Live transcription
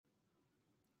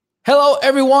Hello,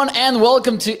 everyone, and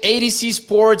welcome to ADC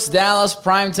Sports Dallas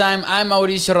Primetime. I'm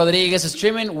Mauricio Rodriguez,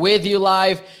 streaming with you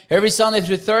live every Sunday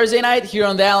through Thursday night here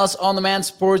on Dallas On Demand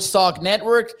Sports Talk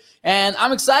Network. And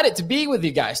I'm excited to be with you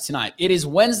guys tonight. It is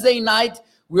Wednesday night.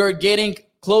 We are getting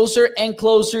closer and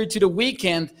closer to the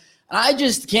weekend. And I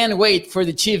just can't wait for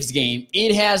the Chiefs game.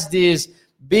 It has this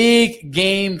big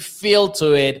game feel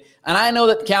to it. And I know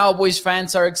that Cowboys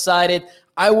fans are excited.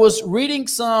 I was reading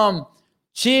some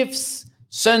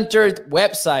Chiefs-centered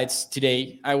websites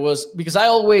today. Because I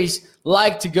always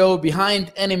like to go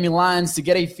behind enemy lines to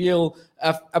get a feel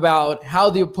about how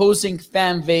the opposing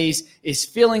fan base is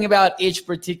feeling about each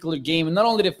particular game. And not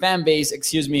only the fan base,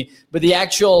 but the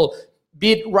actual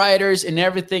beat writers and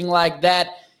everything like that.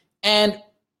 And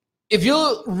if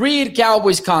you read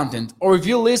Cowboys content or if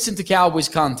you listen to Cowboys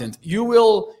content, you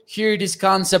will hear this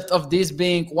concept of this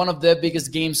being one of the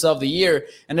biggest games of the year,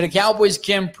 and that the Cowboys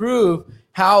can prove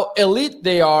how elite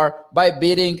they are by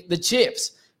beating the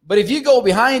Chiefs. But if you go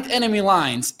behind enemy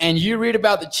lines and you read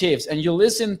about the Chiefs and you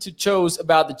listen to shows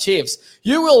about the Chiefs,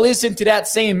 you will listen to that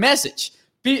same message.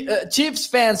 Chiefs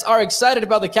fans are excited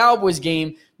about the Cowboys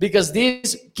game because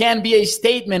this can be a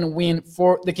statement win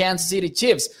for the Kansas City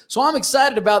Chiefs. So I'm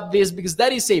excited about this because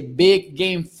that is a big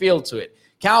game feel to it.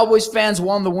 Cowboys fans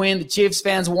won the win. The Chiefs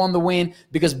fans won the win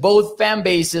because both fan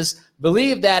bases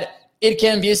believe that it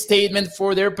can be a statement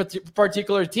for their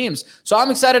particular teams. So I'm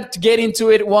excited to get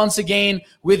into it once again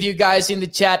with you guys in the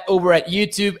chat over at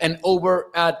YouTube and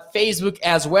over at Facebook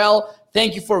as well.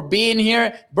 Thank you for being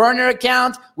here. Burner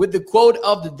account with the quote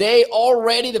of the day.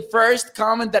 Already the first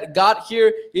comment that got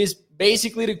here is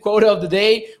basically the quote of the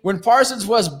day. When Parsons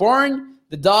was born,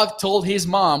 the dog told his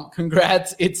mom,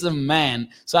 "Congrats, it's a man."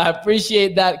 So I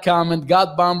appreciate that comment.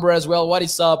 God Bomber as well. What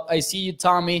is up? I see you,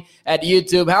 Tommy, at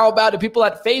YouTube. How about the people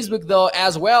at Facebook, though,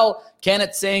 as well?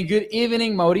 Kenneth saying, "Good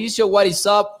evening, Mauricio. What is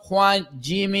up?" Juan,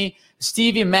 Jimmy,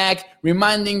 Stevie Mac,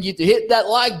 reminding you to hit that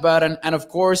like button and, of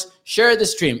course, share the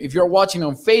stream. If you're watching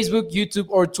on Facebook, YouTube,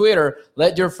 or Twitter,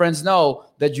 let your friends know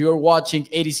that you're watching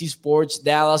ADC Sports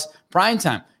Dallas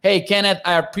Primetime. Hey, Kenneth,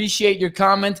 I appreciate your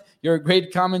comment. You're a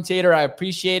great commentator. I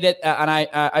appreciate it, and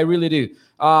I really do.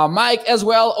 Mike as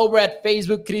well over at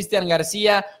Facebook, Christian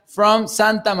Garcia from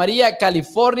Santa Maria,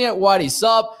 California. What is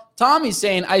up? Tommy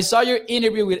saying, "I saw your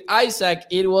interview with Isaac.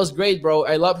 It was great, bro.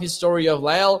 I love his story of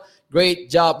Lael. Great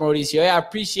job, Mauricio." I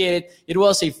appreciate it. It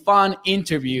was a fun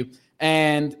interview.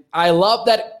 And I love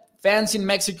that fans in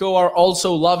Mexico are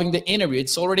also loving the interview.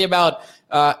 It's already about,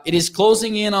 it is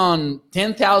closing in on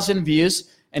 10,000 views.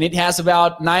 And it has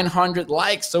about 900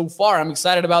 likes so far. I'm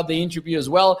excited about the interview as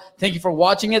well. Thank you for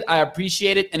watching it. I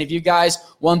appreciate it. And if you guys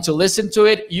want to listen to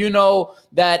it, you know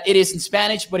that it is in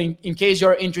Spanish. But in case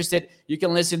you're interested, you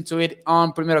can listen to it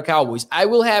on Primero Cowboys. I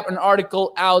will have an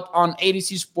article out on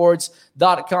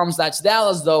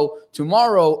adcsports.com/Dallas, though,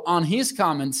 tomorrow on his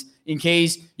comments. In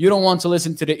case you don't want to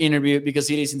listen to the interview because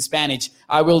it is in Spanish,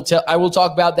 I will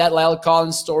talk about that Lyle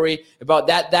Collins story, about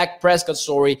that Dak Prescott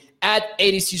story at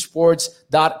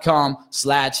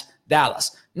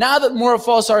adcsports.com/Dallas. Now that more of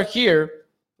us are here,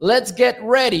 let's get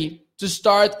ready to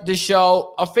start the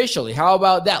show officially. How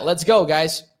about that? Let's go,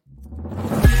 guys.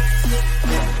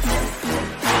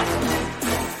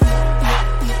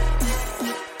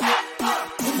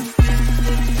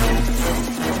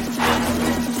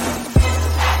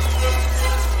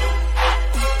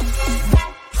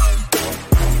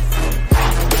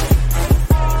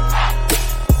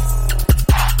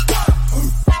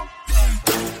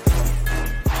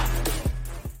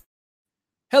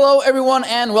 Hello, everyone,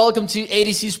 and welcome to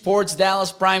ADC Sports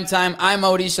Dallas Primetime. I'm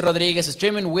Mauricio Rodriguez,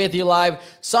 streaming with you live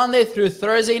Sunday through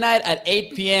Thursday night at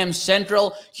 8 p.m.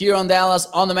 Central here on Dallas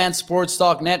On Demand Sports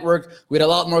Talk Network, with a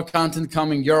lot more content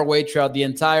coming your way throughout the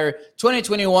entire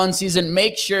 2021 season.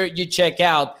 Make sure you check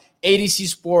out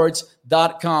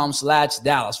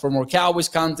adcsports.com/Dallas for more Cowboys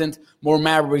content, more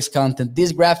Mavericks content.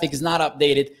 This graphic is not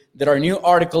updated. There are new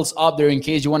articles up there in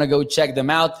case you want to go check them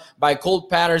out by Colt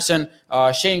Patterson,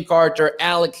 Shane Carter,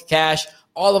 Alec Cash,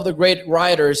 all of the great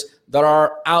writers that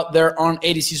are out there on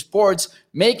ADC Sports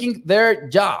doing their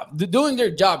job, to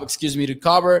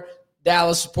cover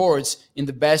Dallas sports in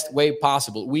the best way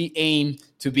possible. We aim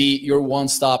to be your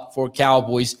one-stop for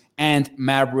Cowboys and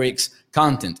Mavericks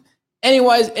content.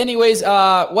 Anyways,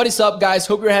 what is up, guys?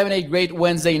 Hope you're having a great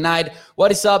Wednesday night.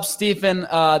 What is up, Stephen,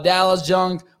 Dallas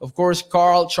Young, of course,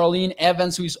 Carl, Charlene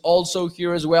Evans, who is also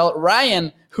here as well.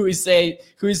 Ryan, who is saying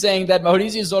that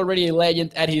Mauricio is already a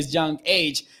legend at his young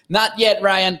age. Not yet,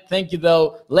 Ryan. Thank you,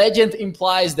 though. Legend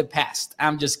implies the past.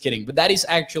 I'm just kidding. But that is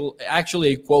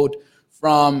actually a quote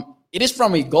from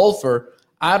a golfer.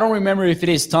 I don't remember if it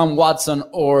is Tom Watson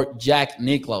or Jack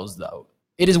Nicklaus, though.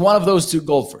 It is one of those two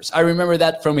golfers. I remember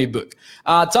that from a book.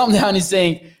 Tom Down is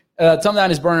saying, Tom Down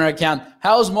is burner account.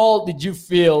 How small did you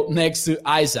feel next to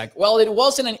Isaac? Well, it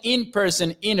wasn't an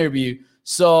in-person interview.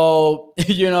 So,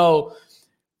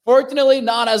 fortunately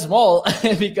not as small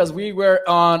because we were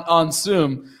on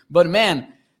Zoom. But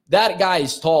man, that guy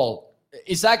is tall.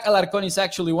 Isaac Alarcon is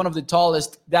actually one of the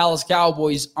tallest Dallas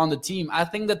Cowboys on the team. I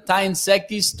think that Tyne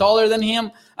Sekti is taller than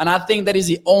him, and I think that is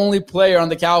the only player on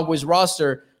the Cowboys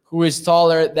roster who is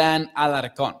taller than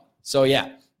Alarcon. So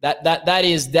yeah, that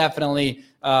is definitely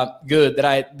good that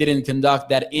I didn't conduct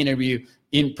that interview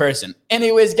in person.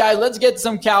 Anyways, guys, let's get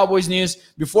some Cowboys news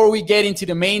before we get into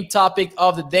the main topic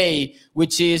of the day,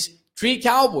 which is 3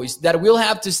 Cowboys that will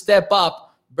have to step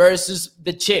up versus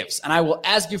the Chiefs. And I will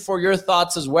ask you for your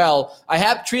thoughts as well. I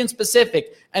have 3 in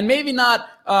specific, and maybe not,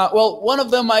 one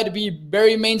of them might be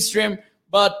very mainstream,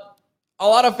 but a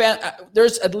lot of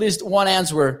there's at least one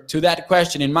answer to that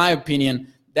question, in my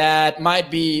opinion, that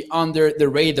might be under the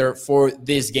radar for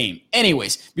this game.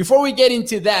 Anyways, before we get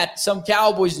into that, some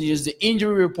Cowboys news. The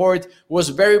injury report was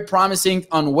very promising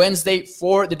on Wednesday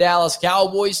for the Dallas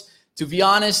Cowboys. To be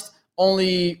honest,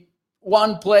 only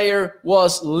one player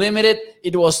was limited.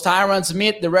 It was Tyron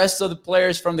Smith. The rest of the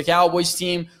players from the Cowboys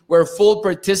team were full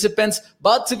participants.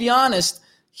 But to be honest,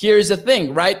 here's the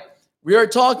thing, right? We are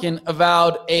talking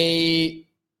about a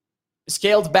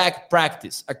scaled back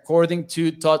practice, according to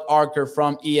Todd Archer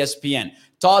from ESPN.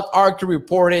 Todd Archer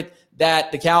reported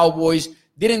that the Cowboys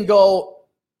didn't go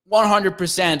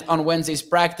 100% on Wednesday's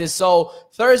practice. So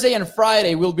Thursday and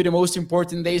Friday will be the most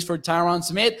important days for Tyron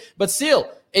Smith, but still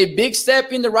a big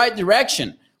step in the right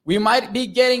direction. We might be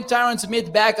getting Tyron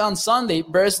Smith back on Sunday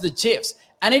versus the Chiefs.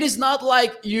 And it is not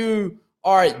like you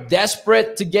are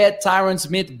desperate to get Tyron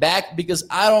Smith back, because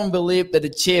I don't believe that the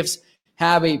Chiefs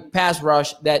have a pass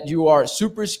rush that you are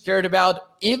super scared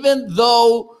about, even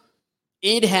though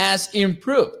it has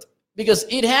improved, because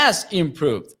it has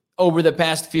improved over the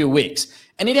past few weeks.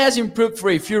 And it has improved for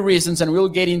a few reasons, and we'll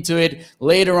get into it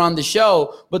later on the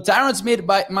show. But Tyron Smith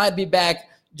might be back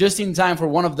just in time for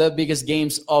one of the biggest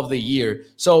games of the year.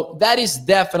 So that is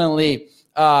definitely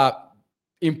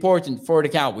important for the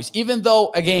Cowboys, even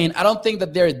though, again, I don't think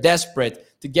that they're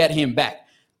desperate to get him back.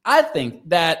 I think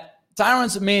that Tyron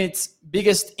Smith's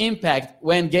biggest impact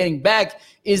when getting back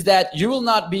is that you will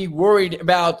not be worried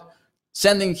about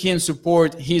sending him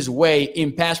support his way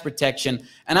in pass protection.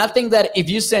 And I think that if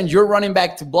you send your running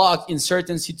back to block in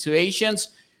certain situations,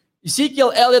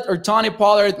 Ezekiel Elliott or Tony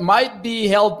Pollard might be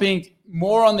helping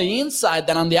more on the inside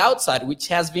than on the outside, which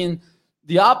has been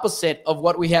the opposite of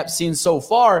what we have seen so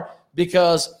far,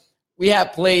 because we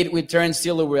have played with Terrence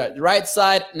Steele over at the right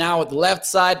side, now at the left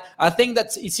side. I think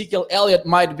that Ezekiel Elliott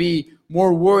might be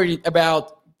more worried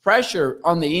about pressure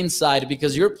on the inside,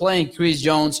 because you're playing Chris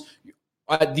Jones,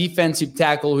 a defensive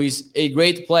tackle who is a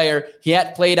great player. He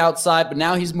had played outside, but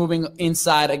now he's moving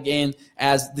inside again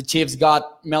as the Chiefs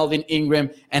got Melvin Ingram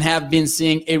and have been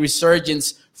seeing a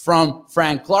resurgence from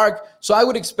Frank Clark. So I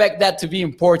would expect that to be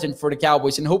important for the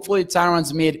Cowboys, and hopefully Tyron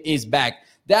Smith is back.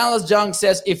 Dallas Jung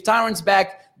says, if Tyron's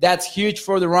back, that's huge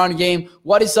for the run game.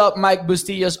 What is up, Mike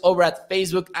Bustillos over at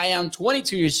Facebook? I am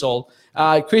 22 years old.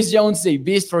 Chris Jones is a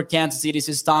beast for Kansas City,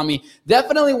 says Tommy.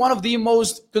 Definitely one of the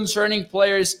most concerning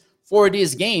players for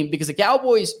this game, because the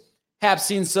Cowboys have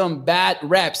seen some bad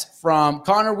reps from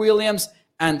Connor Williams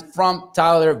and from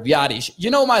Tyler Biadasz. You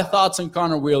know my thoughts on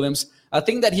Connor Williams. I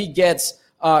think that he gets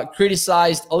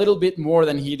criticized a little bit more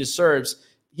than he deserves.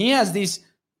 He has these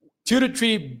 2 to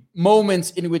 3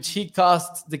 moments in which he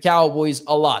costs the Cowboys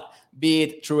a lot, be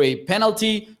it through a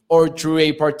penalty or through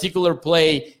a particular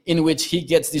play in which he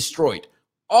gets destroyed.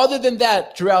 Other than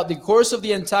that, throughout the course of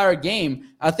the entire game,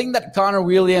 I think that Connor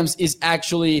Williams is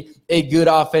actually a good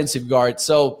offensive guard.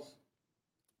 So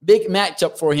big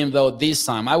matchup for him, though, this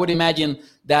time. I would imagine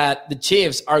that the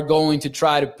Chiefs are going to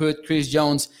try to put Chris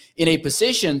Jones in a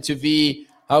position to be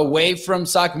away from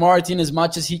Zach Martin as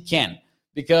much as he can,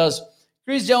 because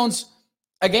Chris Jones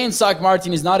against Zach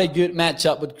Martin is not a good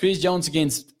matchup, but Chris Jones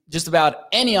against just about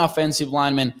any offensive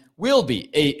lineman will be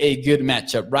a good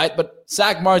matchup, right? But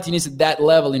Zach Martin is at that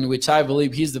level in which I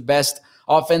believe he's the best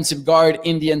offensive guard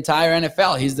in the entire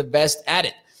NFL. He's the best at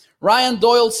it. Ryan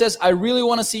Doyle says, I really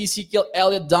want to see Ezekiel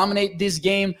Elliott dominate this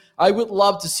game. I would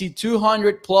love to see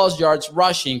 200-plus yards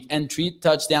rushing and 3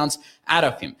 touchdowns out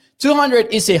of him.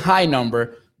 200 is a high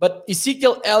number, but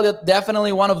Ezekiel Elliott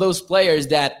definitely one of those players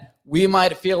that we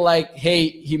might feel like, hey,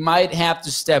 he might have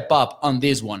to step up on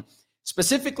this one.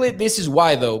 Specifically, this is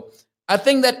why, though. I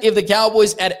think that if the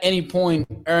Cowboys at any point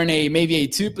earn maybe a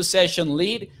 2-possession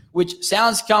lead, which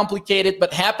sounds complicated,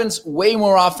 but happens way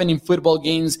more often in football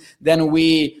games than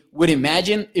we would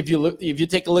imagine. If you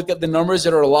take a look at the numbers,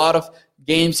 there are a lot of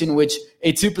games in which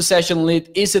a 2-possession lead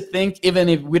is a thing, even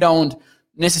if we don't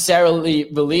necessarily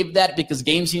believe that, because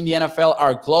games in the NFL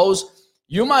are close.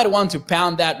 You might want to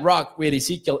pound that rock with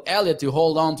Ezekiel Elliott to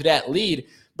hold on to that lead.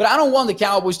 But I don't want the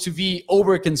Cowboys to be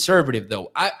over conservative,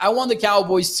 though. I want the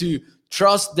Cowboys to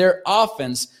trust their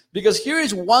offense, because here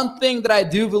is one thing that I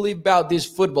do believe about this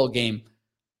football game.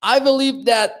 I believe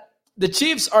that the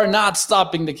Chiefs are not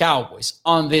stopping the Cowboys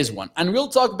on this one. And we'll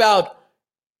talk about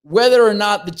whether or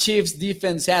not the Chiefs'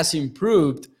 defense has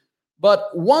improved.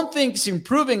 But one thing is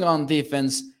improving on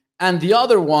defense, and the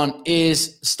other one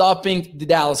is stopping the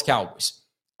Dallas Cowboys.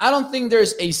 I don't think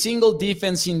there's a single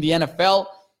defense in the NFL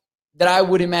that I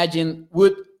would imagine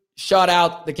would shut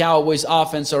out the Cowboys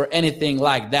offense or anything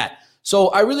like that. So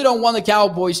I really don't want the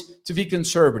Cowboys to be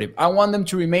conservative. I want them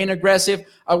to remain aggressive.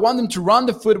 I want them to run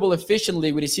the football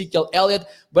efficiently with Ezekiel Elliott,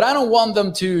 but I don't want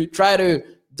them to try to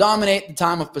dominate the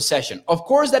time of possession. Of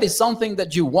course, that is something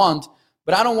that you want,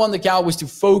 but I don't want the Cowboys to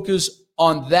focus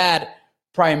on that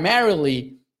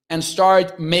primarily and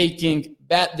start making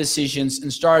bad decisions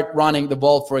and start running the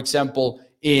ball, for example,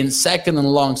 in second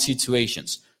and long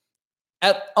situations.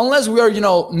 Unless we are,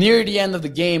 near the end of the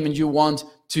game and you want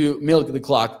to milk the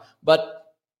clock. But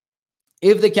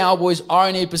if the Cowboys are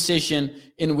in a position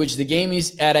in which the game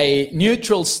is at a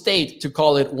neutral state, to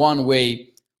call it one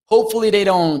way, hopefully they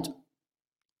don't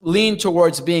lean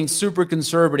towards being super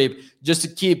conservative just to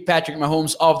keep Patrick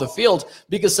Mahomes off the field,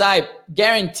 because I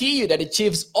guarantee you that the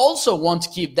Chiefs also want to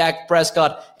keep Dak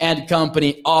Prescott and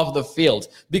company off the field,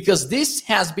 because this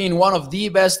has been one of the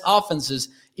best offenses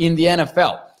in the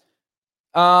NFL.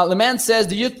 LeMan says,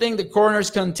 do you think the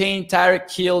corners contain Tyreek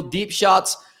Hill deep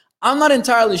shots? I'm not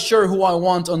entirely sure who I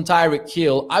want on Tyreek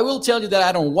Hill. I will tell you that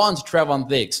I don't want Trevon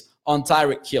Diggs on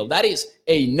Tyreek Hill. That is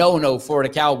a no-no for the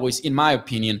Cowboys, in my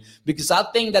opinion, because I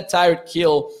think that Tyreek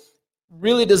Hill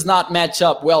really does not match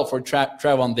up well for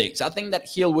Trevon Diggs. I think that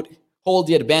Hill would hold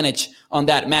the advantage on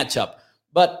that matchup.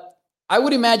 But I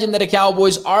would imagine that the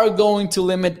Cowboys are going to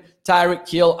limit Tyreek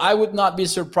Hill. I would not be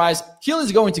surprised. Hill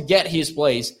is going to get his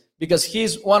plays, because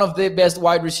he's one of the best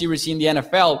wide receivers in the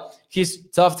NFL. He's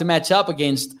tough to match up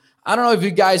against. I don't know if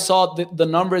you guys saw the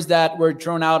numbers that were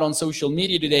thrown out on social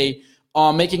media today,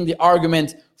 making the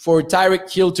argument for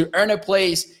Tyreek Hill to earn a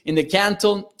place in the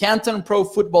Canton Pro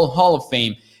Football Hall of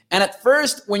Fame. And at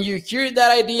first, when you hear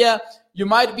that idea, you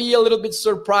might be a little bit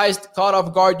surprised, caught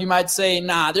off guard. You might say,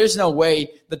 nah, there's no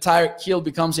way that Tyreek Hill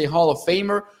becomes a Hall of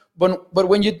Famer. But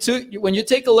when you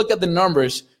take a look at the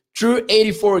numbers, through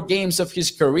 84 games of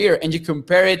his career, and you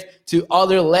compare it to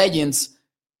other legends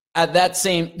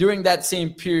during that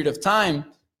same period of time,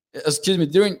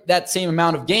 during that same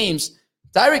amount of games,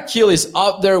 Tyreek Hill is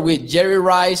up there with Jerry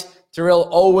Rice, Terrell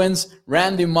Owens,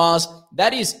 Randy Moss.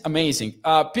 That is amazing.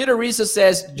 Peter Risa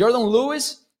says, Jordan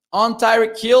Lewis on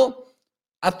Tyreek Hill.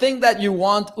 I think that you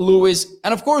want Lewis,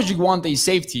 and of course you want a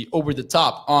safety over the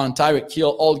top on Tyreek Hill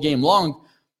all game long.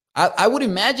 I would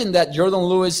imagine that Jordan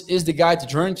Lewis is the guy to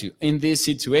turn to in this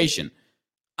situation.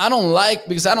 I don't like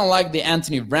the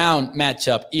Anthony Brown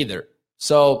matchup either.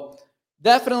 So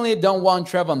definitely don't want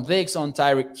Trevon Diggs on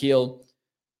Tyreek Hill.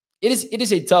 It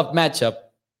is a tough matchup.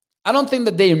 I don't think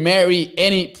that they marry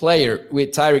any player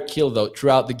with Tyreek Hill, though,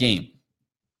 throughout the game.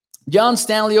 John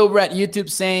Stanley over at YouTube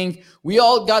saying, we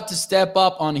all got to step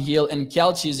up on Hill and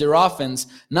Kelce's their offense.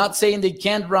 Not saying they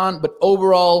can't run, but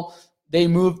overall, they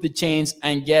move the chains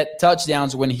and get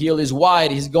touchdowns when Hill is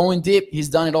wide. He's going deep. He's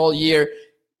done it all year.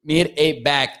 Need a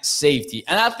back safety.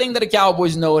 And I think that the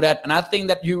Cowboys know that. And I think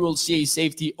that you will see a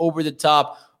safety over the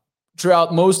top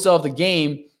throughout most of the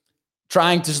game,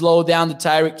 trying to slow down the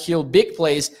Tyreek Hill big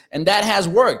plays. And that has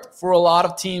worked for a lot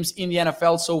of teams in the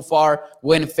NFL so far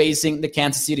when facing the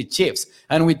Kansas City Chiefs.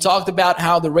 And we talked about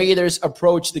how the Raiders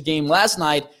approached the game last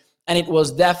night, and it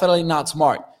was definitely not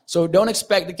smart. So don't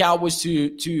expect the Cowboys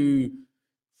to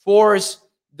force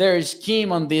their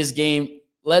scheme on this game.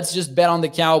 Let's just bet on the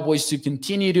Cowboys to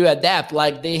continue to adapt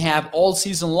like they have all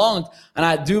season long. And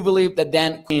I do believe that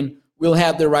Dan Quinn will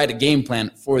have the right game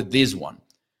plan for this one.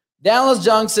 Dallas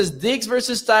Young says, Diggs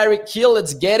versus Tyreek Hill.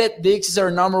 Let's get it. Diggs is our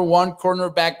number one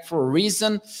cornerback for a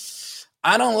reason.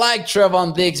 I don't like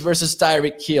Trevon Diggs versus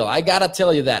Tyreek Hill. I got to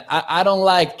tell you that. I don't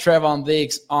like Trevon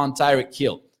Diggs on Tyreek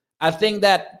Hill. I think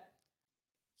that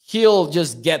Hill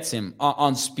just gets him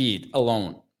on speed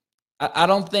alone. I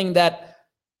don't think that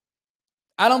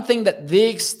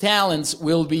Diggs' talents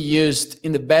will be used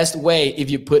in the best way if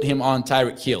you put him on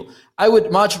Tyreek Hill. I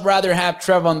would much rather have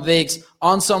Trevon Diggs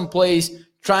on some plays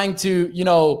trying to,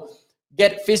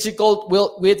 get physical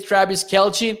with Travis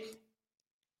Kelce,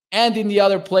 and in the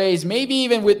other plays, maybe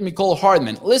even with Mecole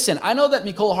Hardman. Listen, I know that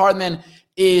Mecole Hardman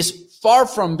is far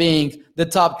from being the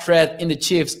top threat in the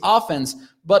Chiefs offense,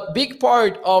 but big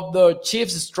part of the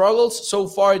Chiefs' struggles so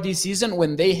far this season,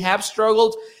 when they have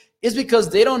struggled, is because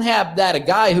they don't have that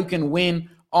guy who can win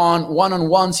on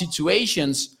one-on-one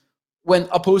situations when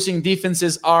opposing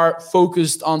defenses are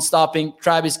focused on stopping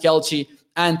Travis Kelce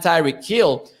and Tyreek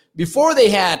Hill. Before they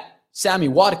had Sammy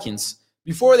Watkins,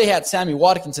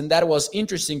 and that was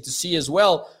interesting to see as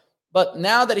well. But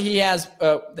now that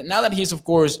he's of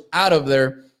course out of there,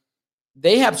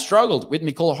 they have struggled with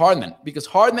Mecole Hardman because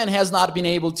Hardman has not been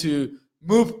able to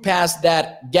move past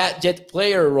that gadget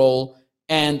player role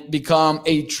and become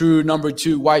a true number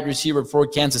 2 wide receiver for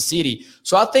Kansas City.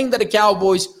 So I think that the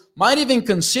Cowboys might even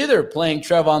consider playing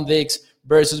Trevon Diggs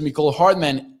versus Mecole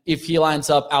Hardman if he lines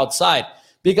up outside,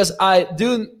 because I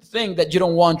do think that you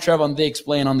don't want Trevon Diggs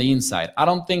playing on the inside. I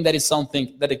don't think that is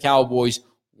something that the Cowboys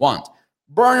want.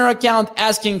 Burner account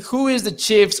asking who is the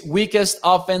Chiefs' weakest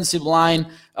offensive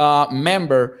line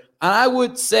member, and I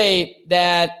would say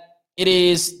that it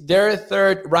is their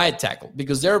third right tackle,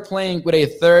 because they're playing with a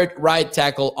third right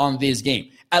tackle on this game.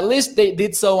 At least they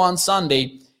did so on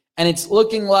Sunday, and it's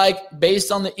looking like, based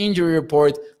on the injury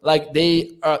report, like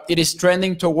it is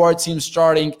trending towards him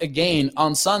starting again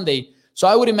on Sunday. So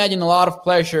I would imagine a lot of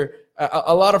pressure,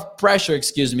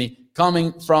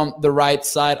 coming from the right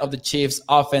side of the Chiefs'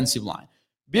 offensive line.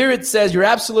 Beard says, you're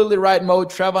absolutely right, Mo.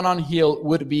 Trevon on Hill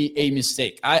would be a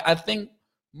mistake. I think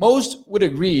most would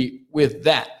agree with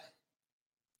that.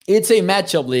 It's a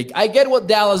matchup league. I get what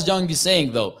Dallas Young is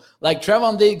saying, though. Like,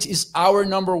 Trevon Diggs is our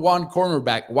number 1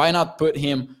 cornerback. Why not put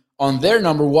him on their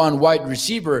number 1 wide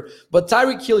receiver? But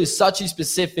Tyreek Hill is such a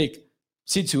specific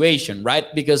situation, right?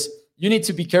 Because you need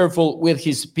to be careful with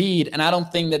his speed, and I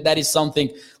don't think that is something,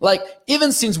 like,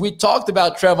 even since we talked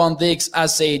about Trevon Diggs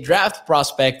as a draft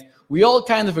prospect, we all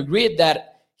kind of agreed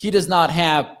that he does not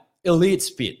have elite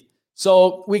speed.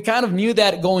 So we kind of knew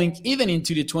that going even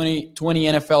into the 2020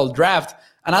 NFL draft,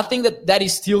 and I think that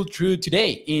is still true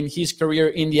today in his career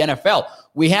in the NFL.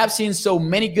 We have seen so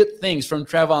many good things from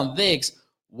Trevon Diggs.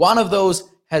 One of those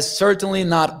has certainly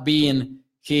not been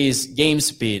his game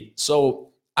speed.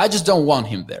 So I just don't want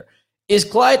him there. Is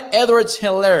Clyde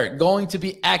Edwards-Helaire going to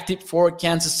be active for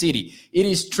Kansas City? It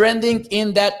is trending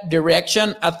in that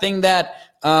direction. I think that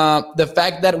the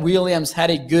fact that Williams had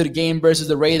a good game versus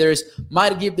the Raiders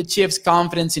might give the Chiefs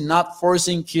confidence in not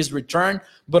forcing his return,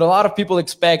 but a lot of people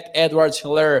expect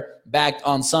Edwards-Helaire back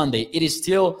on Sunday.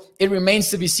 It remains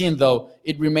to be seen, though.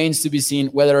 It remains to be seen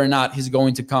whether or not he's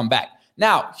going to come back.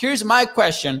 Now, here's my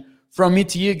question from me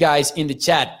to you guys in the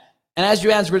chat. And as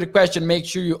you answer the question, make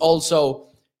sure you also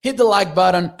hit the like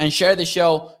button and share the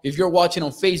show. If you're watching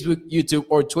on Facebook, YouTube,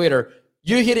 or Twitter,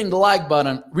 you hitting the like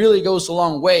button really goes a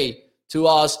long way to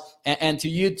us and to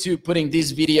YouTube putting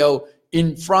this video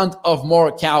in front of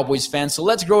more Cowboys fans. So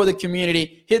let's grow the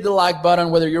community. Hit the like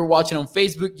button, whether you're watching on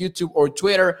Facebook, YouTube, or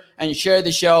Twitter, and share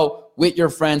the show with your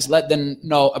friends. Let them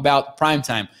know about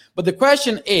Primetime. But the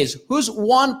question is, who's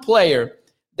one player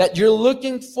that you're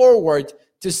looking forward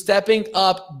to stepping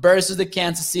up versus the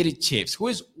Kansas City Chiefs? Who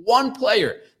is one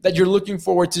player that you're looking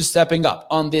forward to stepping up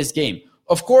on this game?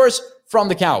 Of course, from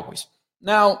the Cowboys.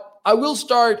 Now, I will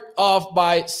start off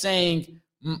by saying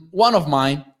one of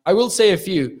mine. I will say a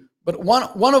few, but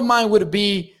one of mine would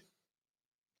be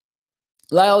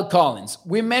La'el Collins.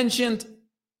 We mentioned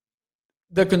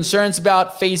the concerns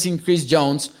about facing Chris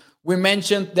Jones. We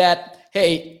mentioned that,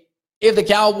 hey, if the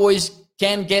Cowboys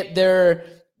can get their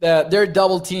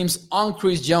double teams on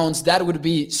Chris Jones, that would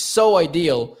be so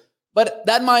ideal. But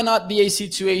that might not be a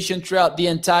situation throughout the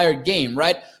entire game,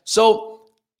 right? So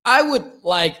I would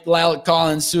like La'el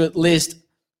Collins to at least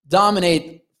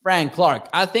dominate Frank Clark.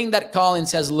 I think that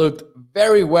Collins has looked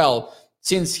very well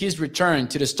since his return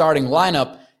to the starting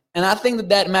lineup, and I think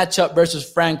that matchup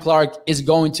versus Frank Clark is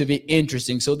going to be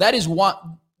interesting. So that is one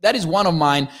of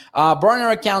mine.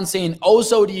 Burner account saying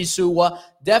Oso Odighizuwa,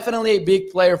 definitely a big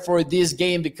player for this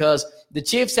game because the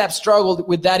Chiefs have struggled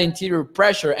with that interior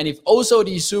pressure, and if Oso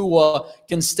Odighizuwa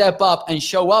can step up and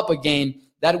show up again,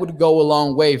 that would go a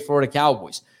long way for the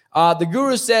Cowboys. The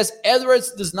Guru says,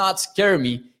 Edwards does not scare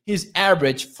me. He's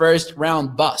average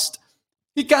first-round bust.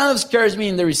 He kind of scares me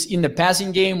in the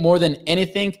passing game more than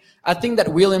anything. I think that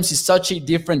Williams is such a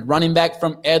different running back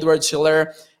from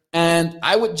Edwards-Helaire, and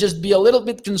I would just be a little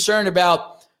bit concerned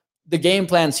about the game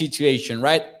plan situation,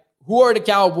 right? Who are the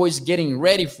Cowboys getting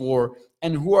ready for,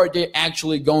 and who are they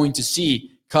actually going to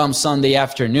see come Sunday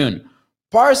afternoon?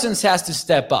 Parsons has to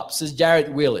step up, says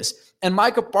Jared Willis. And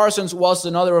Micah Parsons was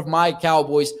another of my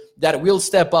Cowboys that will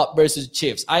step up versus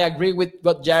Chiefs. I agree with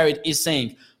what Jared is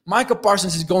saying. Micah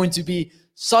Parsons is going to be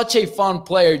such a fun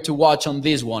player to watch on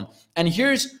this one. And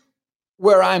here's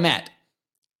where I'm at.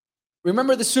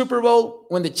 Remember the Super Bowl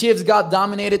when the Chiefs got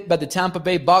dominated by the Tampa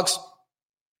Bay Bucks?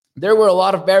 There were a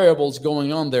lot of variables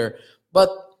going on there, but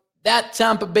that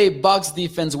Tampa Bay Bucks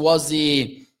defense was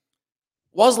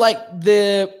like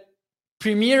the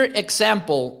premier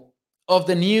example of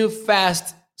the new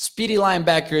fast, speedy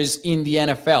linebackers in the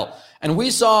NFL. And we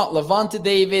saw Levante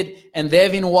David and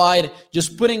Devin White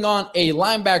just putting on a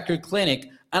linebacker clinic.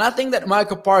 And I think that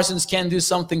Micah Parsons can do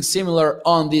something similar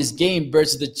on this game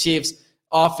versus the Chiefs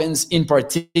offense in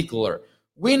particular.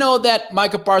 We know that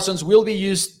Micah Parsons will be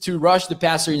used to rush the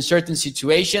passer in certain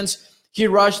situations. He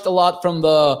rushed a lot from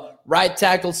the right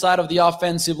tackle side of the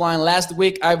offensive line last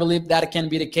week. I believe that can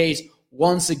be the case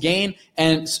once again.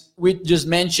 And we just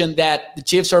mentioned that the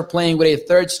Chiefs are playing with a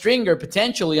third stringer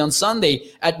potentially on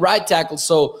Sunday at right tackle.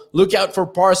 So look out for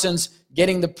Parsons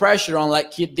getting the pressure on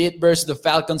like he did versus the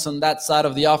Falcons on that side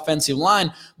of the offensive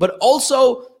line. But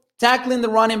also tackling the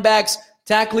running backs,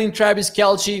 tackling Travis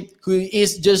Kelce, who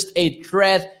is just a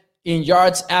threat in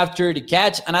yards after the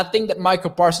catch. And I think that Micah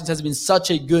Parsons has been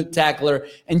such a good tackler.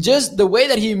 And just the way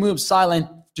that he moves sideline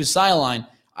to sideline,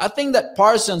 I think that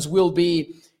Parsons will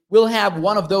have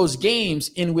one of those games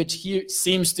in which he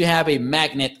seems to have a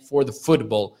magnet for the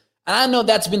football. And I know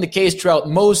that's been the case throughout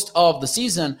most of the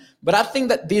season, but I think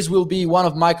that this will be one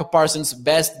of Micah Parsons'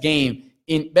 best games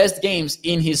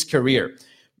in his career.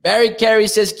 Barry Carey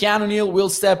says Keanu Neal will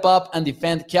step up and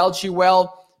defend Kelce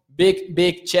well.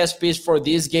 Big chess piece for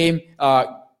this game,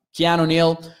 Keanu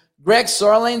Neal. Greg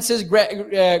Sorlane says, Greg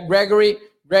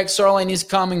Sorlane is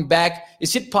coming back.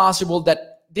 Is it possible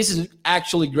that this is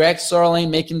actually Greg Sorlane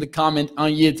making the comment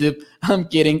on YouTube? I'm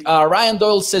kidding. Ryan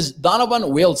Doyle says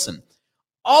Donovan Wilson.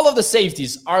 All of the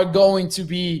safeties are going to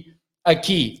be a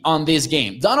key on this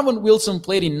game. Donovan Wilson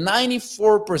played in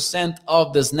 94%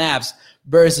 of the snaps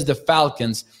versus the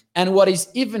Falcons. And what is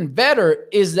even better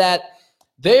is that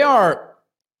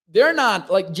they're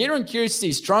not, like Jaron Kearse is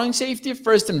a strong safety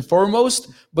first and foremost,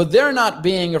 but they're not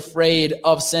being afraid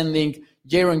of sending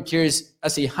Jaron Kearse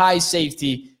as a high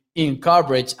safety in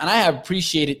coverage. And I have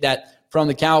appreciated that from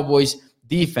the Cowboys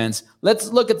defense. Let's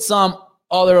take a look at some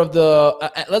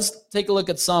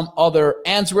other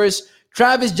answers.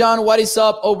 Travis John, what is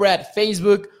up over at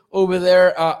Facebook over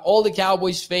there? All the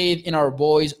Cowboys fade in our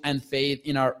boys and fade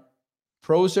in our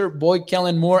Proser, Boyd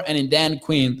Kellen Moore, and in Dan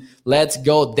Quinn. Let's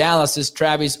go. Dallas is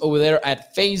Travis over there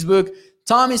at Facebook.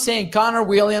 Tom is saying Connor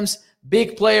Williams,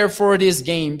 big player for this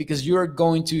game because you're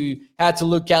going to have to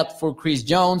look out for Chris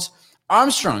Jones.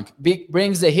 Armstrong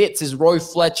brings the hits is Roy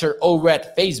Fletcher over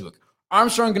at Facebook.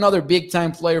 Armstrong, another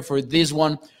big-time player for this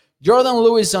one. Jordan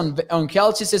Lewis on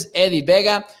Kelce says Eddie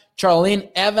Vega. Charlene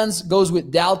Evans goes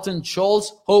with Dalton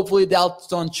Schultz. Hopefully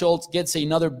Dalton Schultz gets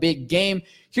another big game.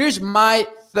 Here's my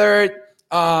third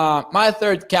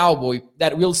Cowboy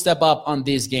that will step up on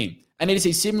this game. And it is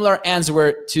a similar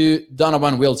answer to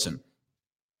Donovan Wilson.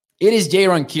 It is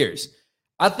Jaron Kearse.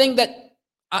 I think that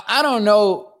I don't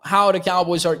know how the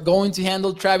Cowboys are going to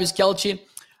handle Travis Kelce.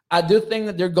 I do think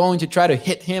that they're going to try to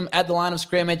hit him at the line of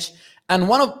scrimmage. And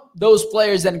one of those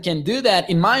players that can do that,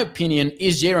 in my opinion,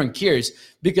 is Jaron Kearse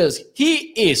because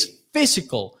he is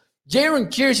physical. Jaron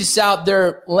Kearse is out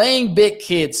there laying big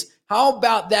hits. How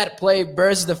about that play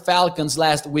versus the Falcons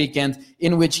last weekend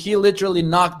in which he literally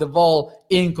knocked the ball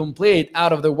incomplete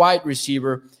out of the wide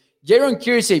receiver? Jaron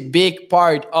Kearse is a big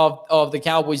part of the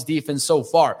Cowboys defense so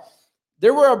far.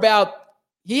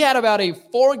 He had about a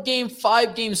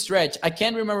 5-game stretch, I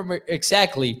can't remember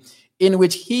exactly, in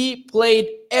which he played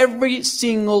every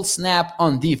single snap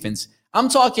on defense. I'm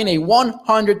talking a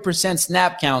 100%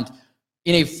 snap count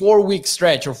in a 4-week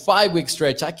stretch or 5-week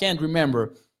stretch. I can't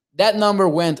remember. That number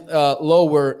went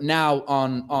lower now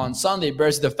on Sunday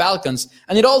versus the Falcons.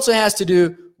 And it also has to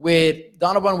do with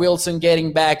Donovan Wilson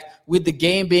getting back, with the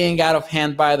game being out of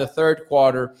hand by the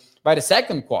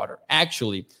second quarter,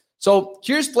 actually. So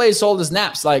Kearse plays all the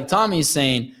snaps, like Tommy is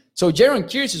saying. So Jaron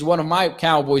Kearse is one of my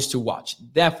Cowboys to watch,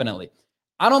 definitely.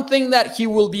 I don't think that he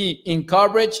will be in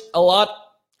coverage a lot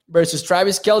versus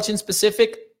Travis Kelce in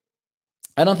specific.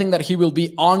 I don't think that he will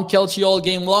be on Kelce all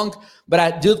game long, but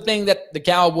I do think that the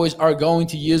Cowboys are going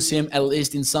to use him, at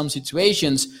least in some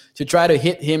situations, to try to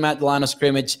hit him at the line of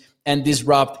scrimmage and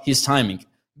disrupt his timing.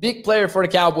 Big player for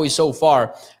the Cowboys so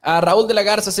far. Raul de la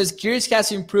Garza says, Kearse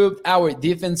has improved our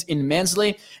defense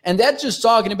immensely. And that's just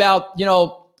talking about,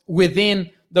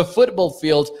 within the football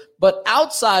field, but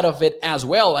outside of it as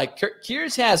well. Like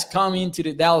Kearse has come into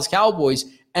the Dallas Cowboys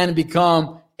and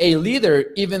become a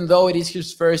leader, even though it is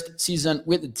his first season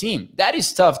with the team. That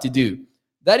is tough to do.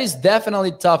 That is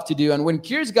definitely tough to do. And when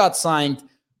Kearse got signed,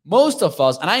 most of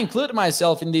us, and I include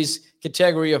myself in this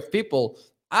category of people,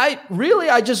 I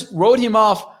just wrote him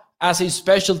off as a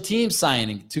special team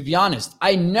signing, to be honest.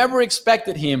 I never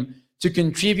expected him to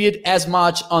contribute as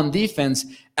much on defense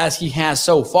as he has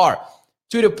so far.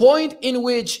 To the point in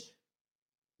which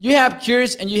you have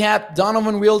Kearse and you have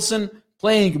Donovan Wilson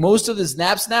playing most of the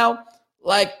snaps now.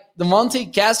 Like,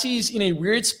 Damontae Cassie is in a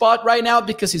weird spot right now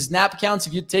because his snap counts,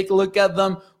 if you take a look at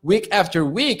them week after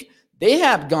week, they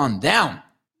have gone down.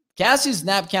 Cassie's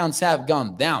snap counts have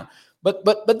gone down.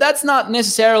 But that's not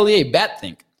necessarily a bad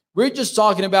thing. We're just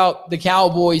talking about the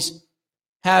Cowboys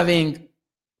having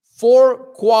 4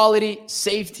 quality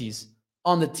safeties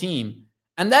on the team.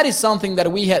 And that is something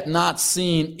that we had not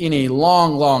seen in a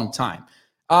long, long time.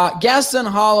 Gaston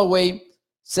Holloway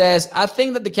says, I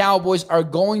think that the Cowboys are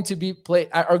going to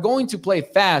play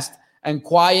fast and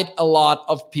quiet a lot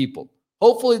of people.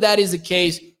 Hopefully that is the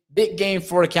case. Big game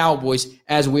for the Cowboys,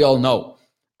 as we all know.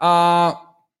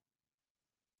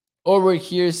 Over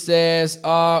here says,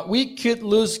 we could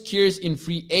lose Kearse in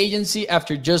free agency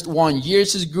after just 1 year,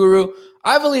 says Guru.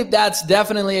 I believe that's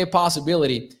definitely a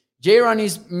possibility. J-Ron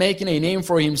is making a name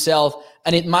for himself,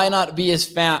 and it might not be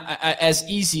as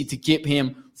easy to keep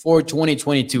him for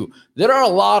 2022. There are a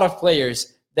lot of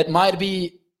players that might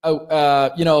be,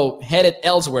 headed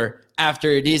elsewhere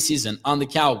after this season on the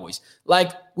Cowboys.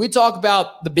 Like, we talk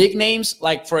about the big names,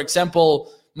 like, for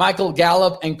example, Michael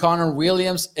Gallup and Connor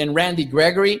Williams and Randy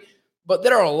Gregory. But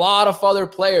there are a lot of other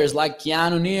players like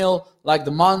Keanu Neal, like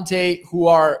Damontae, who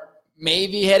are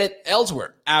maybe headed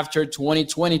elsewhere after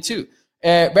 2022.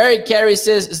 Barry Carey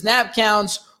says snap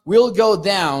counts will go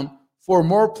down for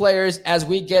more players as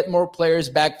we get more players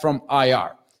back from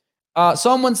IR.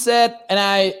 Someone said, and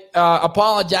I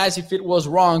apologize if it was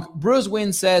wrong, Bruce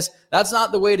Wynn says that's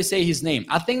not the way to say his name.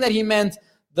 I think that he meant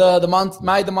my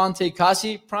Damontae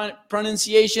Cassie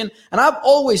pronunciation, and I've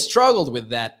always struggled with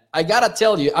that. I gotta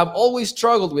tell you, I've always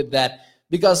struggled with that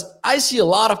because I see a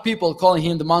lot of people calling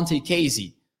him Damontae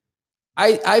Casey.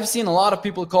 I've seen a lot of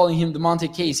people calling him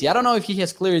Damontae Casey. I don't know if he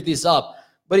has cleared this up,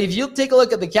 but if you take a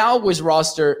look at the Cowboys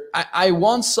roster, I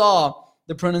once saw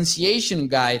the pronunciation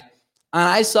guide, and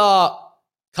I saw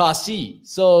Cassie.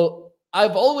 So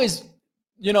I've always,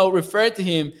 referred to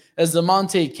him as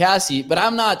Damontae Cassie, but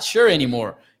I'm not sure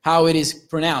anymore how it is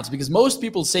pronounced because most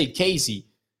people say Casey.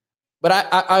 But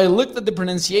I looked at the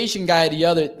pronunciation guide the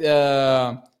other,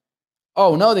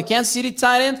 the Kansas City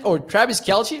tight end, or Travis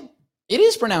Kelce. It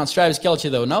is pronounced Travis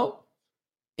Kelce, though, no?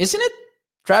 Isn't it?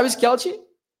 Travis Kelce?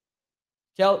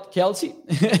 Kelce?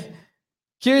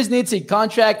 Kearse needs a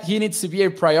contract. He needs to be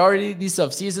a priority this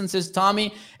offseason, says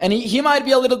Tommy. And he might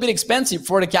be a little bit expensive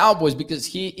for the Cowboys because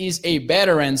he is a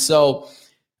veteran. So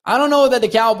I don't know that the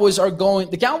Cowboys are going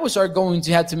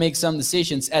to have to make some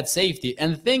decisions at safety.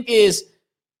 And the thing is,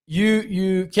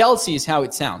 Kelce is how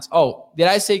it sounds. Oh, did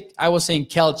I say I was saying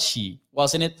Kelce?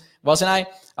 Wasn't it? Wasn't I?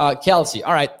 Kelce.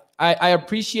 All right. I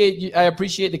appreciate you. I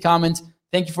appreciate the comment.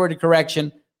 Thank you for the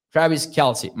correction. Travis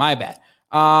Kelce. My bad.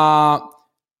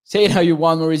 Say it how you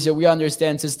want, Mauricio. We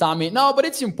understand, says Tommy. No, but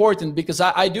it's important because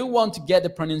I do want to get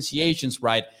the pronunciations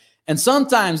right. And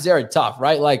sometimes they're tough,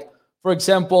 right? Like, for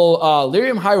example,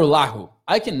 Lirim Hairulahu.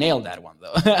 I can nail that one,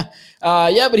 though.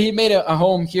 But he made a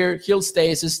home here. He'll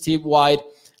stay, says Steve White.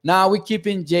 Now we keep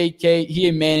in JK.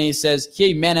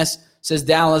 Jimenez says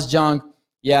Dallas Junk.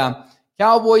 Yeah.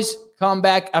 Cowboys come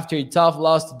back after a tough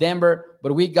loss to Denver,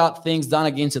 but we got things done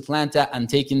against Atlanta and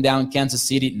taking down Kansas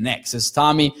City next, says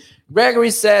Tommy. Gregory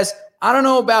says, I don't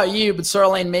know about you, but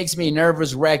Sirlane makes me a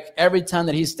nervous wreck every time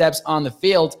that he steps on the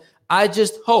field. I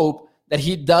just hope that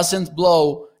he doesn't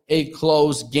blow a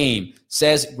close game,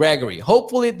 says Gregory.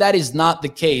 Hopefully that is not the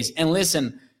case. And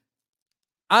listen,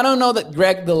 I don't know that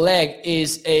Greg the Leg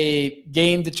is a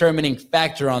game-determining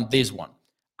factor on this one.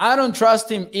 I don't trust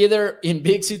him either in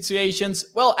big situations.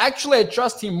 Well, actually, I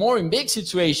trust him more in big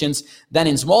situations than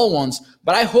in small ones.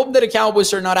 But I hope that the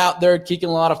Cowboys are not out there kicking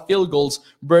a lot of field goals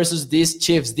versus this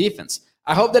Chiefs defense.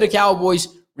 I hope that the Cowboys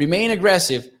remain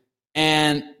aggressive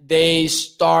and they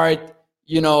start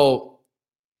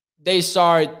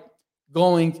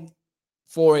going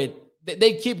for it.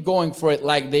 They keep going for it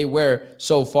like they were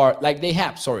so far,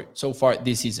 so far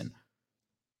this season.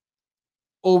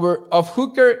 Over of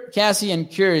Hooker, Cassie, and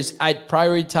Kearse, I'd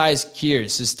prioritize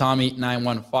Kearse, says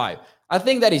Tommy915. I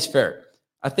think that is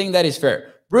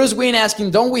fair. Bruce Wayne asking,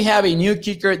 don't we have a new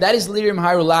kicker? That is Lirim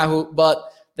Hairulahu,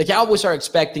 but the Cowboys are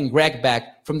expecting Greg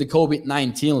back from the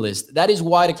COVID-19 list. That is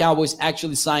why the Cowboys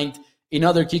actually signed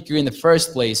another kicker in the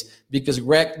first place because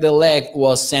Greg the Leg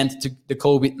was sent to the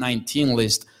COVID-19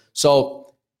 list.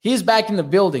 So he's back in the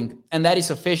building, and that is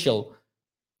official.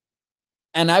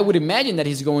 And I would imagine that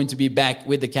he's going to be back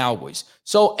with the Cowboys.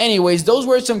 So anyways, those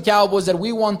were some Cowboys that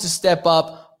we want to step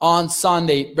up on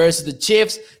Sunday versus the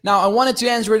Chiefs. Now, I wanted to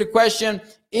answer the question,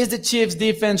 is the Chiefs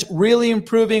defense really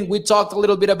improving? We talked a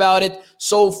little bit about it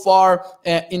so far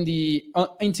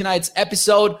in tonight's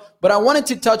episode, but I wanted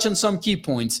to touch on some key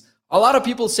points. A lot of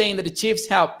people saying that the Chiefs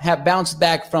have bounced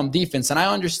back from defense, and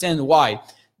I understand why.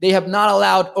 They have not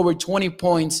allowed over 20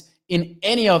 points in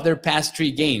any of their past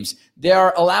 3 games. They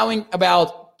are allowing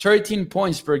about 13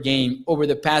 points per game over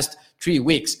the past 3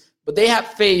 weeks. But they have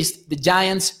faced the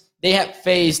Giants, they have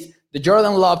faced the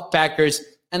Jordan Love Packers,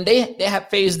 and they have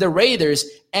faced the Raiders.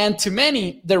 And to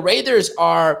many, the Raiders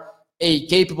are a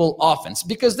capable offense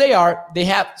because they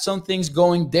have some things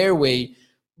going their way,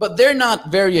 but they're not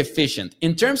very efficient.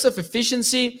 In terms of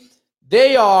efficiency,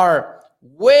 they are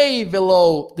way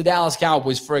below the Dallas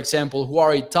Cowboys, for example, who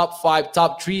are a top 5,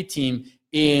 top 3 team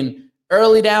in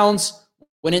early downs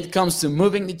when it comes to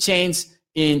moving the chains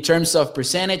in terms of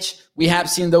percentage. We have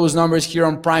seen those numbers here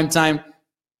on Primetime.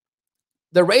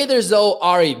 The Raiders, though,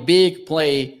 are a big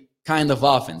play kind of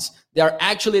offense. They are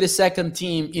actually the second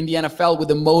team in the NFL with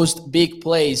the most big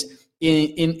plays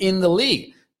in the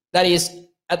league. That is,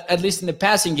 at least in the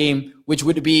passing game, which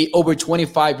would be over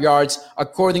 25 yards,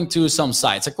 according to some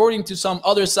sites. According to some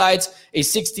other sites, a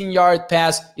 16-yard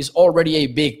pass is already a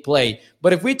big play.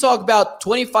 But if we talk about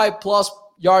 25-plus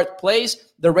yard plays,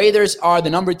 the Raiders are the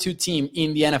number 2 team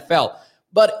in the NFL.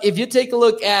 But if you take a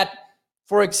look at,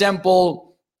 for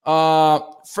example,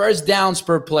 first downs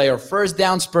per play or first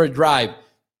downs per drive,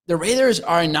 the Raiders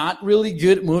are not really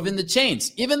good moving the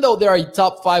chains, even though they are a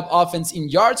top 5 offense in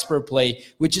yards per play,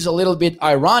 which is a little bit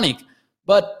ironic.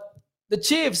 But the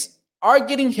Chiefs are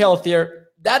getting healthier.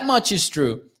 That much is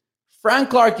true.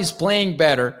 Frank Clark is playing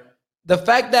better. The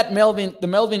fact that the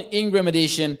Melvin Ingram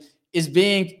edition is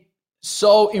being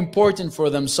so important for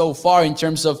them so far in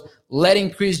terms of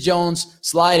letting Chris Jones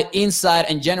slide inside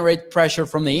and generate pressure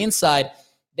from the inside,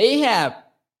 they have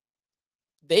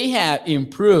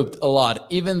improved a lot,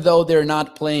 even though they're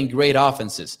not playing great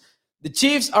offenses. The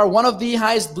Chiefs are one of the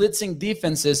highest blitzing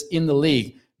defenses in the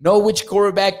league. Know which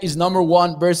quarterback is number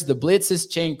 1 versus the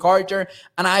blitzes, Shane Carter,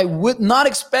 and I would not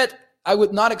expect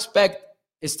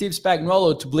Steve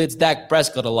Spagnuolo to blitz Dak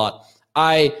Prescott a lot.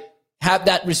 I have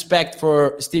that respect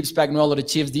for Steve Spagnuolo, the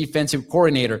Chiefs defensive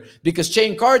coordinator, because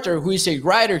Shane Carter, who is a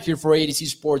writer here for ADC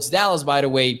Sports Dallas, by the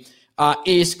way,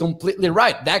 is completely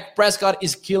right. Dak Prescott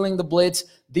is killing the blitz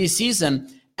this season,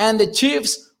 and the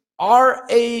Chiefs are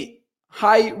a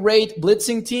high-rate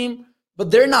blitzing team, but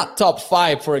they're not top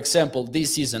 5, for example,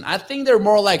 this season. I think they're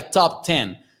more like top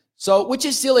 10, so which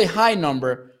is still a high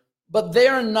number, but they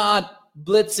are not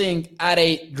blitzing at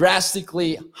a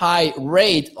drastically high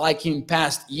rate like in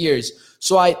past years.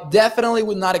 So I definitely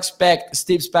would not expect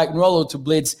Steve Spagnuolo to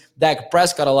blitz Dak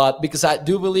Prescott a lot, because I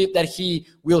do believe that he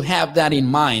will have that in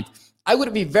mind. I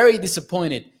would be very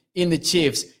disappointed in the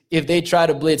Chiefs if they try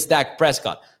to blitz Dak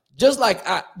Prescott. Just like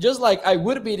I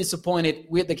would be disappointed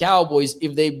with the Cowboys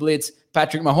if they blitz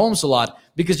Patrick Mahomes a lot,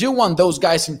 because you want those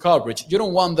guys in coverage. You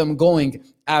don't want them going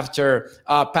after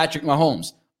Patrick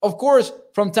Mahomes. Of course,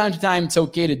 from time to time, it's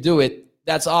okay to do it.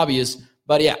 That's obvious.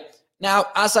 But yeah. Now,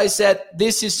 as I said,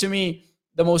 this is to me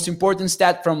the most important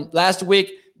stat from last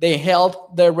week. They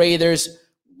held the Raiders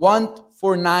 1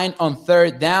 for 9 on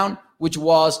third down, which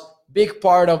was big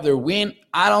part of their win.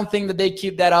 I don't think that they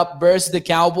keep that up versus the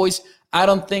Cowboys. I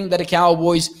don't think that the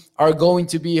Cowboys are going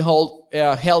to be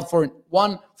held for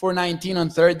 1 for 19 on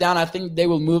third down. I think they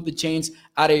will move the chains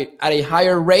at a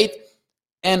higher rate.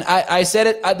 And I said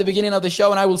it at the beginning of the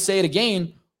show, and I will say it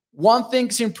again. One thing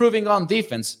is improving on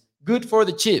defense. Good for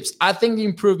the Chiefs. I think the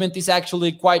improvement is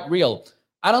actually quite real.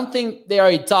 I don't think they are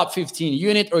a top 15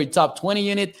 unit or a top 20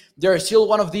 unit. They're still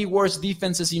one of the worst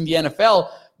defenses in the NFL.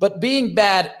 But being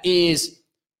bad is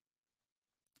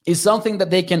something that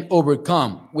they can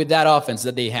overcome with that offense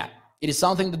that they have. It is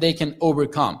something that they can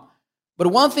overcome. But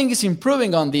one thing is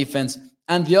improving on defense,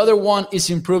 and the other one is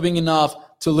improving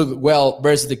enough to look well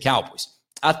versus the Cowboys.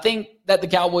 I think that the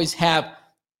Cowboys have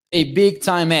a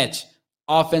big-time edge,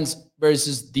 offense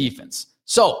versus defense.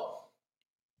 So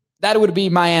that would be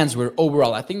my answer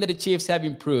overall. I think that the Chiefs have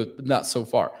improved, but not so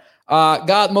far.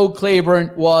 God, Mo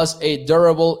Claiborne was a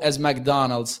durable as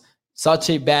McDonald's.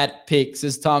 Such a bad pick,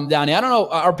 says Tom Downey. I don't know.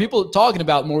 Are people talking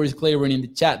about Maurice Claiborne in the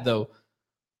chat, though?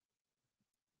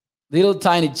 Little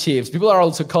tiny Chiefs. People are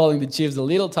also calling the Chiefs the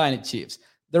little tiny Chiefs.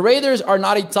 The Raiders are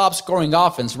not a top-scoring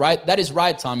offense, right? That is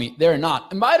right, Tommy. They're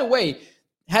not. And by the way,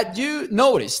 had you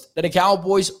noticed that the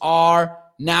Cowboys are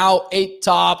now a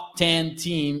top 10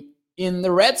 team in the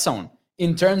red zone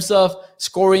in terms of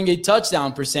scoring a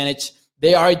touchdown percentage?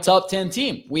 They are a top 10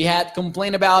 team. We had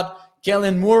complained about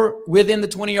Kellen Moore within the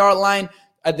 20-yard line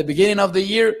at the beginning of the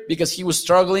year because he was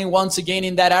struggling once again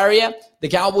in that area. The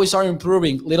Cowboys are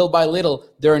improving little by little.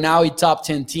 They're now a top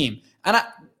 10 team. And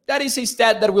that is a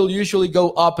stat that will usually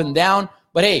go up and down.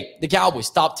 But hey, the Cowboys,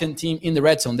 top 10 team in the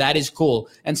red zone. That is cool.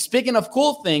 And speaking of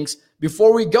cool things,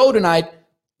 before we go tonight,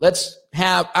 let's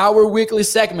have our weekly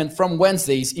segment from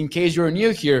Wednesdays. In case you're new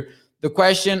here, the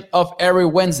question of every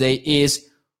Wednesday is,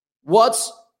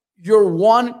 what's your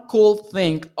one cool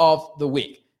thing of the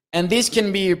week? And this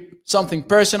can be something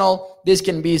personal. This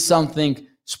can be something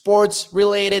sports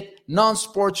related,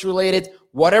 non-sports related,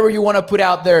 whatever you want to put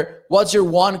out there. What's your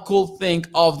one cool thing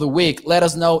of the week? Let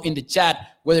us know in the chat,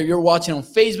 whether you're watching on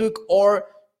Facebook or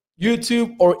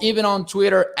YouTube or even on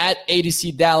Twitter at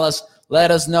ADC Dallas.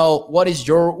 Let us know what is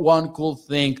your one cool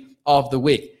thing of the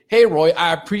week. Hey, Roy,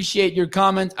 I appreciate your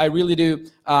comment. I really do.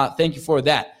 Thank you for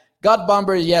that. God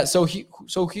Bomber, yeah. So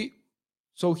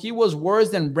he was worse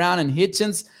than Brown and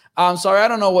Hitchens. I'm sorry, I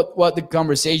don't know what the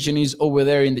conversation is over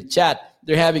there in the chat.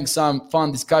 They're having some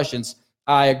fun discussions.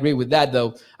 I agree with that,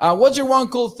 though. What's your one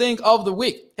cool thing of the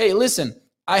week? Hey, listen,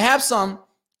 I have some.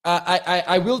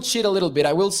 I will cheat a little bit.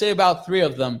 I will say about 3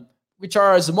 of them, which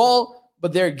are small,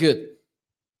 but they're good.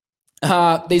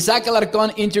 The Isaac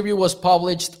Alarcón interview was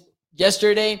published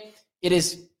yesterday. It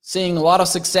is seeing a lot of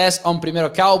success on Primero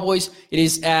Cowboys. It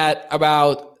is at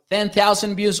about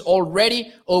 10,000 views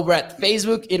already over at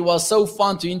Facebook. It was so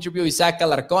fun to interview Isaac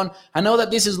Alarcón. I know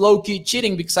that this is low-key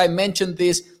cheating because I mentioned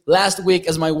this last week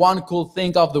as my one cool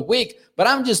thing of the week, but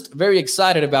I'm just very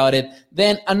excited about it.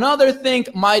 Then another thing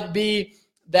might be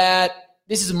that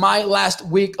this is my last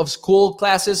week of school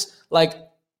classes. Like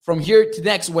from here to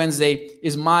next Wednesday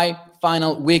is my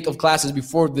final week of classes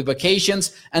before the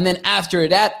vacations. And then after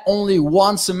that, only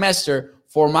one semester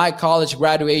for my college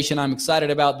graduation. I'm excited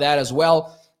about that as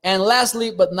well. And last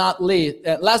but not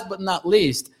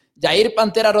least, Jair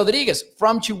Pantera Rodriguez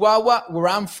from Chihuahua, where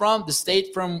I'm from, the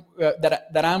state from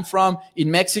that I'm from in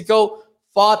Mexico,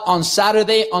 fought on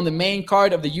Saturday on the main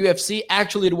card of the UFC.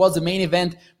 Actually, it was the main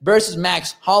event versus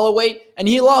Max Holloway, and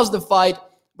he lost the fight,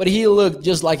 but he looked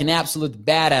just like an absolute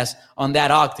badass on that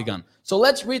octagon. So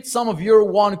let's read some of your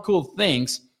one cool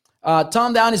things.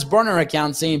 Tom down his burner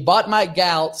account saying, bought my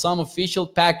gal some official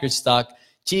Packers stock.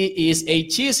 She is a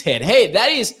cheesehead. Hey,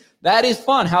 that is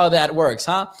fun how that works,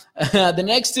 huh? The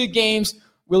next 2 games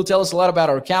will tell us a lot about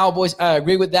our Cowboys. I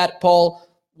agree with that, Paul.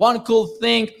 One cool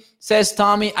thing, says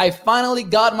Tommy, I finally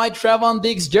got my Trevon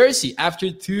Diggs jersey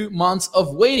after 2 months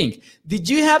of waiting. Did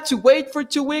you have to wait for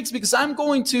 2 weeks? Because I'm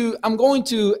going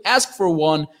to ask for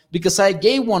one because I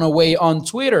gave one away on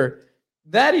Twitter.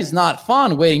 That is not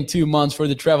fun waiting 2 months for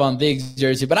the Trevon Diggs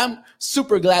jersey, but I'm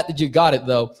super glad that you got it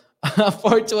though.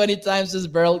 420 times this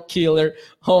barrel killer.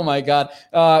 Oh my God.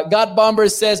 God Bomber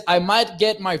says, I might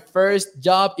get my first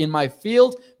job in my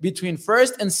field between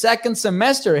first and second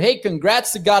semester. Hey,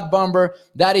 congrats to God Bomber.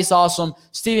 That is awesome.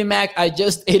 Stevie Mac, I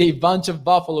just ate a bunch of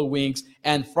buffalo wings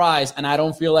and fries, and I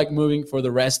don't feel like moving for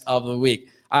the rest of the week.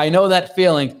 I know that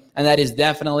feeling, and that is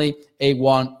definitely a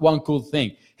one cool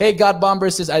thing. Hey, God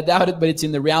Bomber says, I doubt it, but it's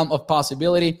in the realm of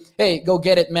possibility. Hey, go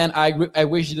get it, man. I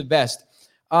wish you the best.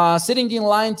 Sitting in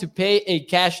line to pay a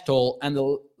cash toll, and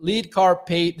the lead car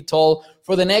paid the toll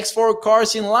for the next 4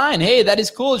 cars in line. Hey, that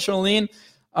is cool, Charlene.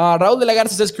 Raul de la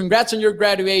Garza says, congrats on your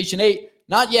graduation. Hey,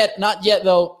 not yet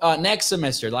though. Next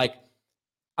semester.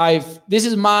 This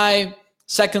is my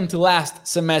second to last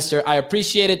semester. I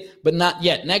appreciate it, but not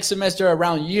yet. Next semester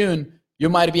around June, you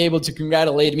might be able to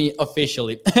congratulate me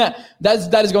officially.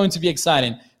 That is going to be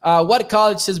exciting. What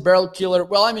college, says Barrel Killer?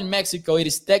 Well, I'm in Mexico. It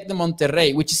is Tec de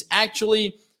Monterrey, which is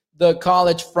actually the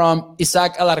college from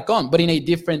Isaac Alarcón, but in a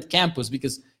different campus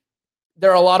because there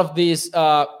are a lot of these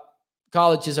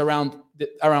colleges around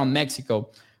Mexico.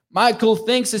 My cool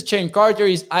thing, says Shane Carter,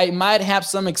 is I might have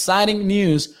some exciting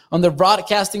news on the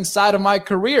broadcasting side of my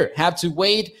career. Have to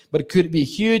wait, but it could be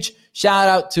huge. Shout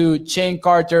out to Shane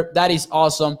Carter. That is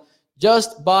awesome.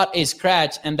 Just bought a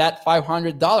scratch, and that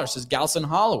 $500, says Galson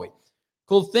Holloway.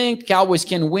 Cool thing, Cowboys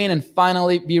can win and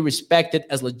finally be respected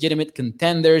as legitimate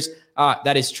contenders.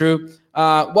 That is true.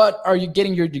 What are you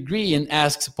getting your degree in,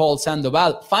 asks Paul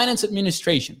Sandoval. Finance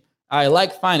administration. I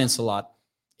like finance a lot,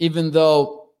 even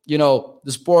though,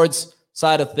 the sports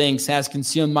side of things has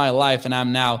consumed my life, and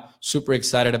I'm now super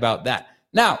excited about that.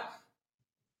 Now,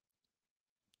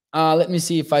 let me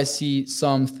see if I see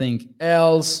something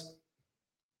else.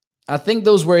 I think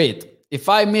those were it. If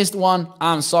I missed one,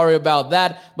 I'm sorry about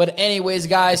that. But anyways,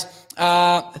 guys,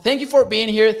 thank you for being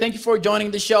here. Thank you for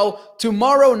joining the show.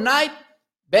 Tomorrow night,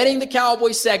 betting the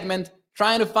Cowboys segment,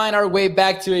 trying to find our way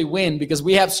back to a win because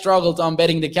we have struggled on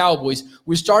betting the Cowboys.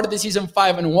 We started the season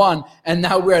 5-1, and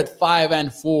now we're at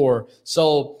 5-4.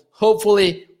 So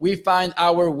hopefully we find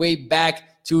our way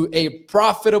back to a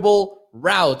profitable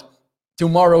route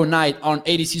tomorrow night on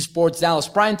ADC Sports Dallas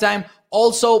Primetime.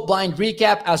 Also, blind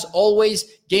recap, as always,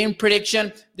 game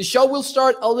prediction. The show will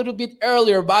start a little bit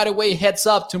earlier. By the way, heads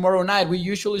up, tomorrow night, we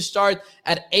usually start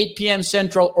at 8 p.m.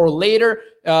 Central or later,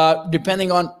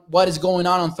 depending on what is going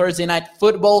on Thursday Night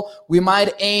Football. We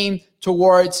might aim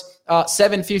towards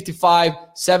 7:55,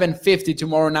 7:50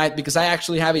 tomorrow night because I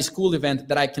actually have a school event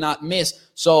that I cannot miss.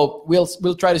 So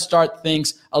we'll try to start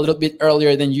things a little bit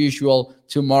earlier than usual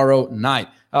tomorrow night.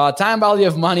 Time value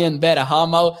of money and bet.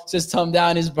 Hamo says thumb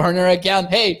down his burner account.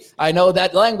 Hey, I know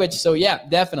that language, so yeah,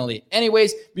 definitely.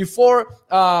 Anyways, before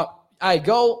I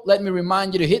go, let me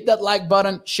remind you to hit that like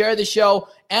button, share the show,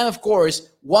 and of course,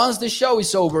 once the show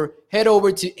is over, head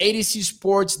over to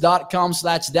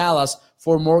adcsports.com/Dallas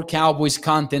for more Cowboys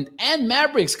content and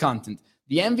Mavericks content.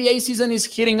 The NBA season is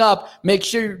heating up. Make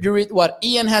sure you read what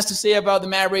Ian has to say about the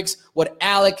Mavericks, what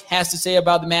Alec has to say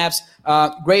about the Mavs.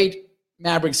 Great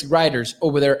Mavericks writers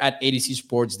over there at ADC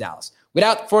Sports Dallas.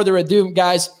 Without further ado,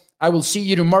 guys, I will see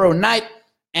you tomorrow night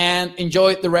and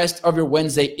enjoy the rest of your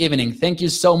Wednesday evening. Thank you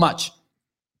so much.